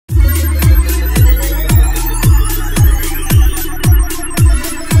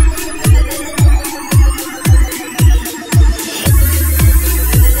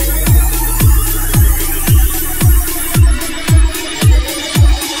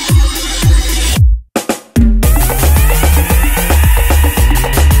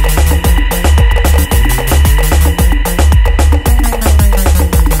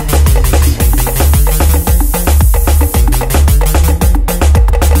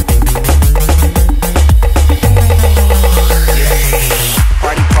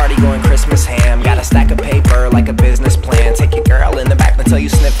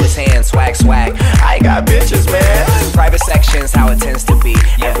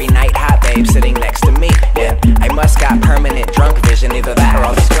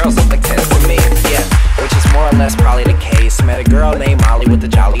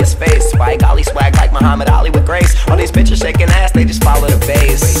Muhammad Ali with grace. All these bitches shaking ass, they just follow the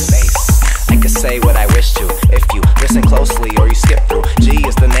bass. I could say what I wish to if you listen closely or you skip through. G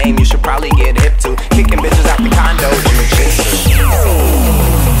is the name you should probably get hip to. Kicking bitches out the condo, jiu-jitsu.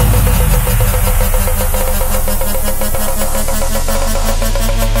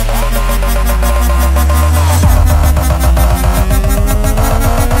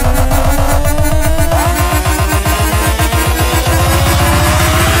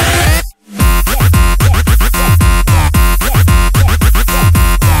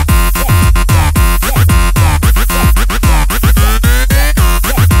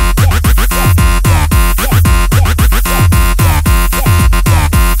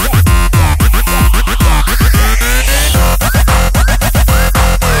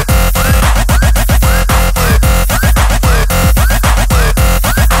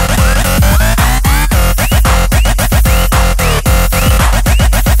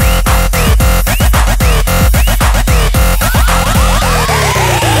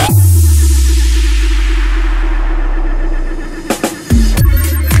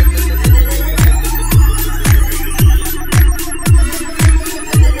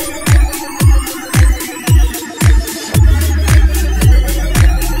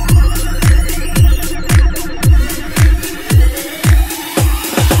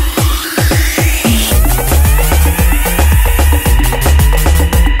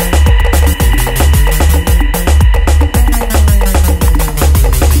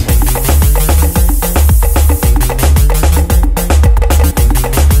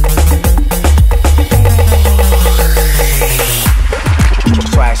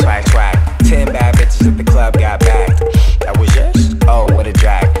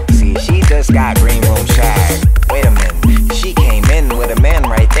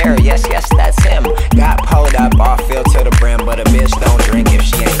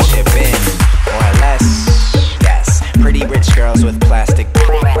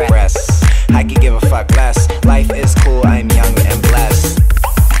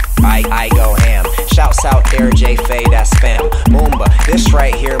 Jay Fay, that's spam. Moomba, this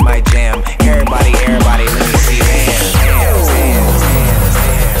right here my jam. Everybody, let me see hands.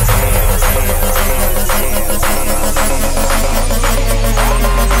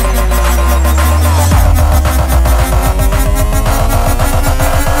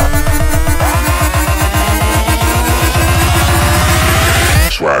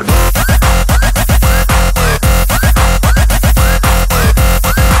 Swag.